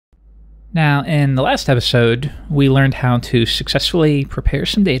Now, in the last episode, we learned how to successfully prepare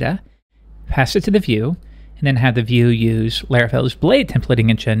some data, pass it to the view, and then have the view use Laravel's Blade templating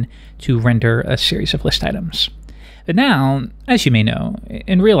engine to render a series of list items. But now, as you may know,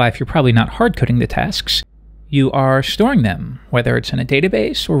 in real life you're probably not hard-coding the tasks. You are storing them, whether it's in a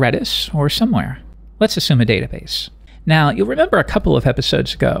database or Redis or somewhere. Let's assume a database. Now, you'll remember a couple of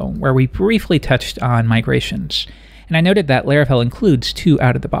episodes ago where we briefly touched on migrations, and I noted that Laravel includes two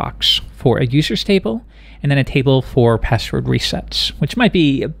out-of-the-box for a users table and then a table for password resets, which might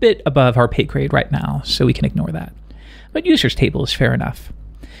be a bit above our pay grade right now, so we can ignore that. But users table is fair enough.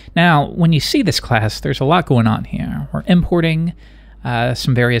 Now, when you see this class, there's a lot going on here. We're importing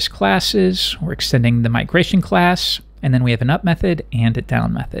some various classes, we're extending the migration class, and then we have an up method and a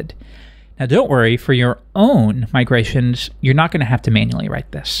down method. Now, don't worry, for your own migrations, you're not going to have to manually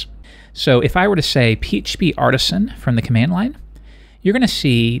write this. So if I were to say PHP artisan from the command line, you're going to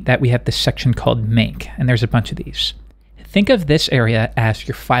see that we have this section called make, and there's a bunch of these. Think of this area as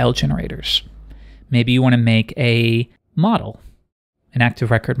your file generators. Maybe you want to make a model, an active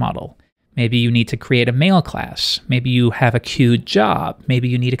record model. Maybe you need to create a mail class. Maybe you have a queued job. Maybe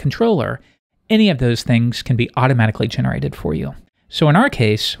you need a controller. Any of those things can be automatically generated for you. So in our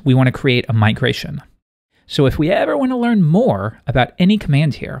case, we want to create a migration. So if we ever want to learn more about any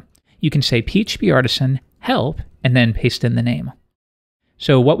command here, you can say PHP artisan help and then paste in the name.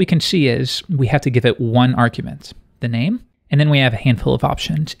 So what we can see is we have to give it one argument, the name, and then we have a handful of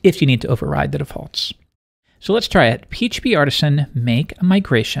options if you need to override the defaults. So let's try it. PHP artisan make a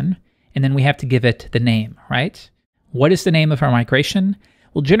migration, and then we have to give it the name, right? What is the name of our migration?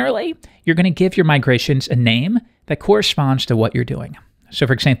 Well, generally, you're going to give your migrations a name that corresponds to what you're doing. So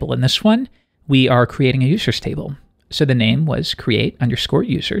for example, in this one, we are creating a users table. So the name was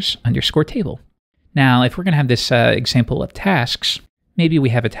create_users_table. Now, if we're going to have this example of tasks, maybe we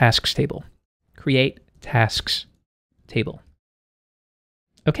have a tasks table. Create tasks table.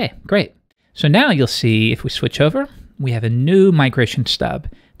 Okay, great. So now you'll see if we switch over, we have a new migration stub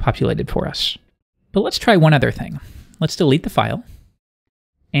populated for us. But let's try one other thing. Let's delete the file.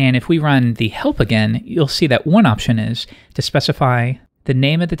 And if we run the help again, you'll see that one option is to specify the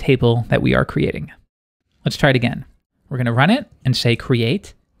name of the table that we are creating. Let's try it again. We're going to run it and say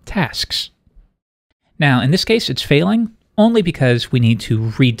create tasks. Now, in this case, it's failing only because we need to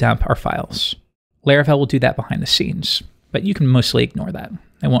redump our files. Laravel will do that behind the scenes, but you can mostly ignore that.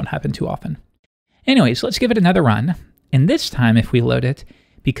 It won't happen too often. Anyways, let's give it another run. And this time, if we load it,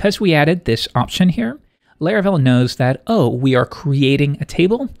 because we added this option here, Laravel knows that, oh, we are creating a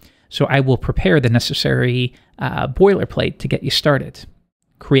table, so I will prepare the necessary boilerplate to get you started.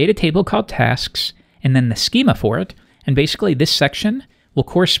 Create a table called tasks, and then the schema for it, and basically this section will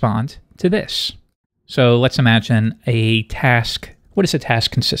correspond to this. So let's imagine a task. What does a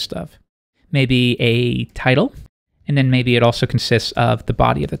task consist of? Maybe a title, and then maybe it also consists of the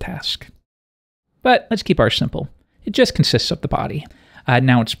body of the task. But let's keep ours simple. It just consists of the body.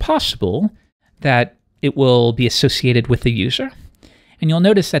 Now it's possible that it will be associated with the user, and you'll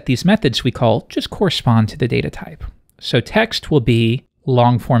notice that these methods we call just correspond to the data type. So text will be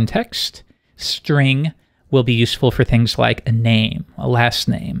long-form text. String will be useful for things like a name, a last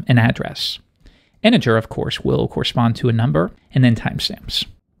name, an address. Integer, of course, will correspond to a number, and then timestamps.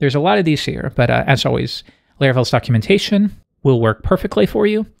 There's a lot of these here, but as always, Laravel's documentation will work perfectly for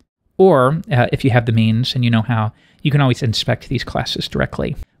you, or if you have the means and you know how, you can always inspect these classes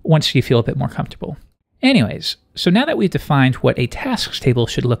directly once you feel a bit more comfortable. Anyways, so now that we've defined what a tasks table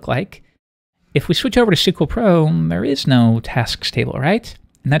should look like, if we switch over to SQL Pro, there is no tasks table, right?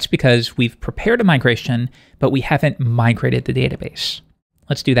 And that's because we've prepared a migration, but we haven't migrated the database.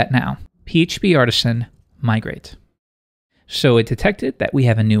 Let's do that now. PHP artisan migrate. So it detected that we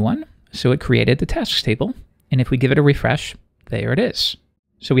have a new one, so it created the tasks table. And if we give it a refresh, there it is.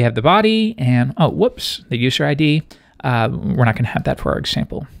 So we have the body and, oh, whoops, the user ID. We're not going to have that for our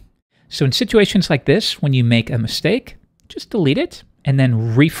example. So in situations like this, when you make a mistake, just delete it and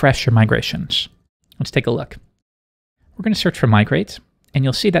then refresh your migrations. Let's take a look. We're going to search for migrate, and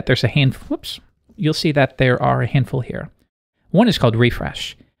you'll see that there's a you'll see that there are a handful here. One is called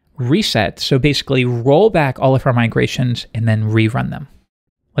refresh. Reset, so basically roll back all of our migrations and then rerun them.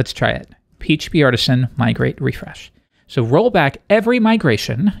 Let's try it. PHP artisan migrate refresh. So roll back every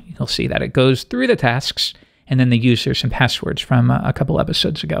migration. You'll see that it goes through the tasks and then the users and passwords from a couple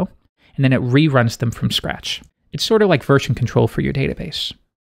episodes ago, and then it reruns them from scratch. It's sort of like version control for your database.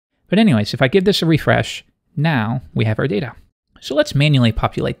 But anyways, if I give this a refresh, now we have our data. So let's manually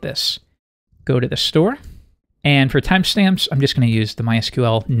populate this. Go to the store, and for timestamps, I'm just going to use the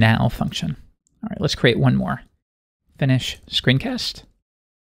MySQL now function. All right, let's create one more. Finish screencast.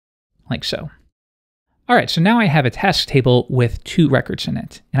 like so. All right, so now I have a task table with 2 records in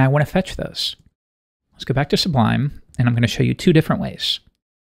it, and I want to fetch those. Let's go back to Sublime, and I'm going to show you 2 different ways.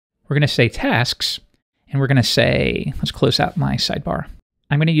 We're going to say tasks, and we're going to say, let's close out my sidebar.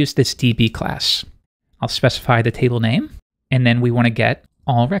 I'm going to use this DB class. I'll specify the table name, and then we want to get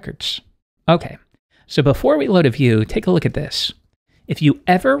all records. Okay, so before we load a view, take a look at this. If you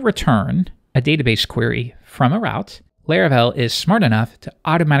ever return a database query from a route, Laravel is smart enough to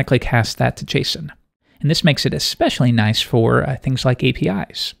automatically cast that to JSON. And this makes it especially nice for things like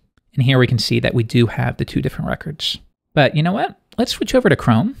APIs. And here we can see that we do have the 2 different records. But you know what? Let's switch over to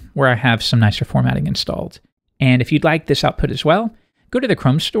Chrome, where I have some nicer formatting installed. And if you'd like this output as well, go to the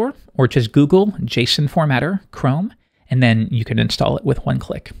Chrome store or just Google JSON formatter Chrome, and then you can install it with one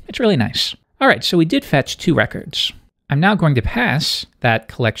click. It's really nice. All right, so we did fetch 2 records. I'm now going to pass that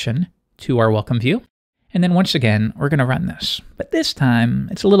collection to our welcome view. And then once again, we're going to run this. But this time,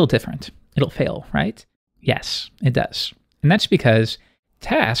 it's a little different. It'll fail, right? Yes, it does. And that's because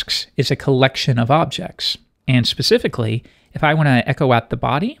tasks is a collection of objects. And specifically, if I want to echo out the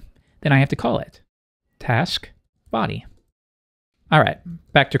body, then I have to call it task body. All right,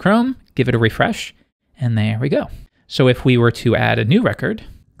 back to Chrome, give it a refresh, and there we go. So if we were to add a new record,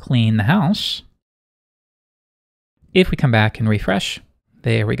 clean the house, if we come back and refresh,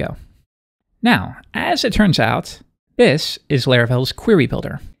 there we go. Now, as it turns out, this is Laravel's query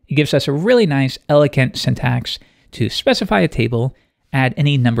builder. It gives us a really nice, elegant syntax to specify a table, add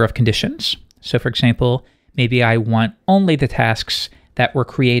any number of conditions. So for example, maybe I want only the tasks that were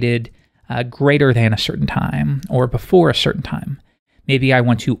created greater than a certain time or before a certain time. Maybe I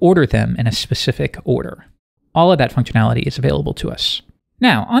want to order them in a specific order. All of that functionality is available to us.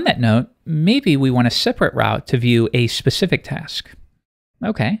 Now, on that note, maybe we want a separate route to view a specific task.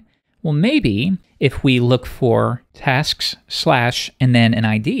 Okay. Well, maybe if we look for tasks / and then an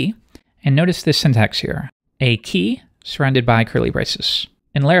ID, and notice this syntax here, a key surrounded by curly braces.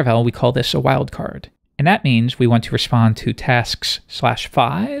 In Laravel, we call this a wildcard. And that means we want to respond to tasks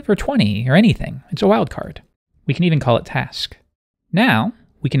 /5 or 20 or anything. It's a wildcard. We can even call it task. Now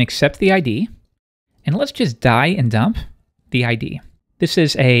we can accept the ID, and let's just die and dump the ID. This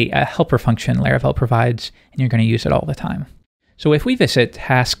is a helper function Laravel provides, and you're going to use it all the time. So if we visit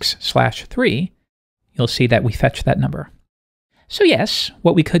tasks /3, you'll see that we fetch that number. So yes,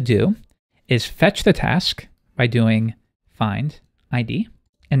 what we could do is fetch the task by doing find ID.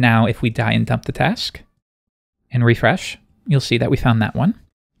 And now if we die and dump the task and refresh, you'll see that we found that one.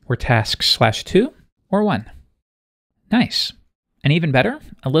 Or tasks /2 or 1. Nice. And even better,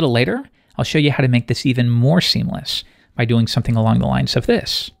 a little later, I'll show you how to make this even more seamless by doing something along the lines of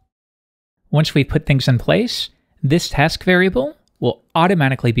this. Once we put things in place, this task variable will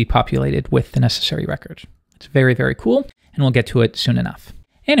automatically be populated with the necessary record. It's very, very cool, and we'll get to it soon enough.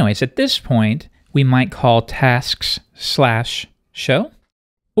 Anyways, at this point, we might call tasks /show,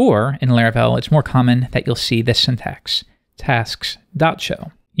 or in Laravel, it's more common that you'll see this syntax,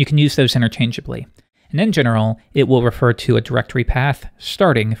 tasks.show. You can use those interchangeably. And in general, it will refer to a directory path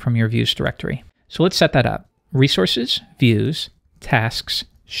starting from your views directory. So let's set that up. Resources, views, tasks,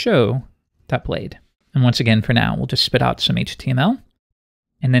 show.blade. And once again, for now, we'll just spit out some HTML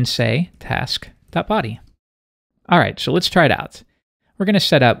and then say task.body. All right, so let's try it out. We're going to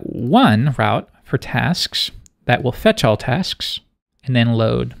set up one route for tasks that will fetch all tasks and then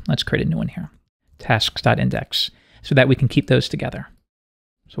load. Let's create a new one here, tasks.index, so that we can keep those together.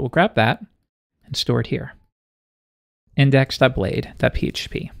 So we'll grab that and store it here,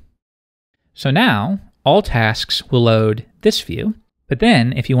 index.blade.php. So now all tasks will load this view. But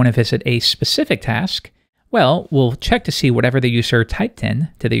then if you want to visit a specific task, well, we'll check to see whatever the user typed in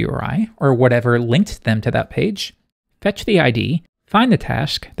to the URI or whatever linked them to that page, fetch the ID, find the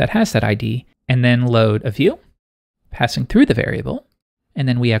task that has that ID, and then load a view, passing through the variable, and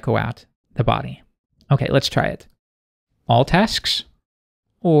then we echo out the body. Okay, let's try it. All tasks,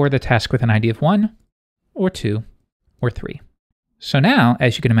 or the task with an ID of 1, or 2, or 3. So now,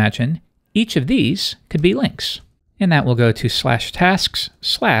 as you can imagine, each of these could be links. And that will go to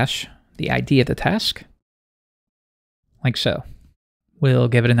 /tasks/ the ID of the task, like so. We'll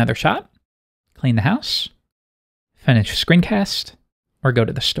give it another shot, clean the house, finish screencast, or go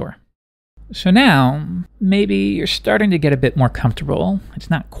to the store. So now, maybe you're starting to get a bit more comfortable. It's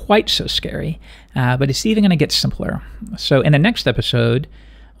not quite so scary, but it's even going to get simpler. So in the next episode,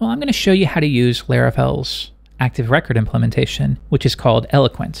 well, I'm going to show you how to use Laravel's active record implementation, which is called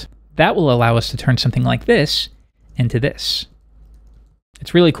Eloquent. That will allow us to turn something like this into this.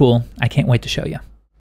 It's really cool. I can't wait to show you.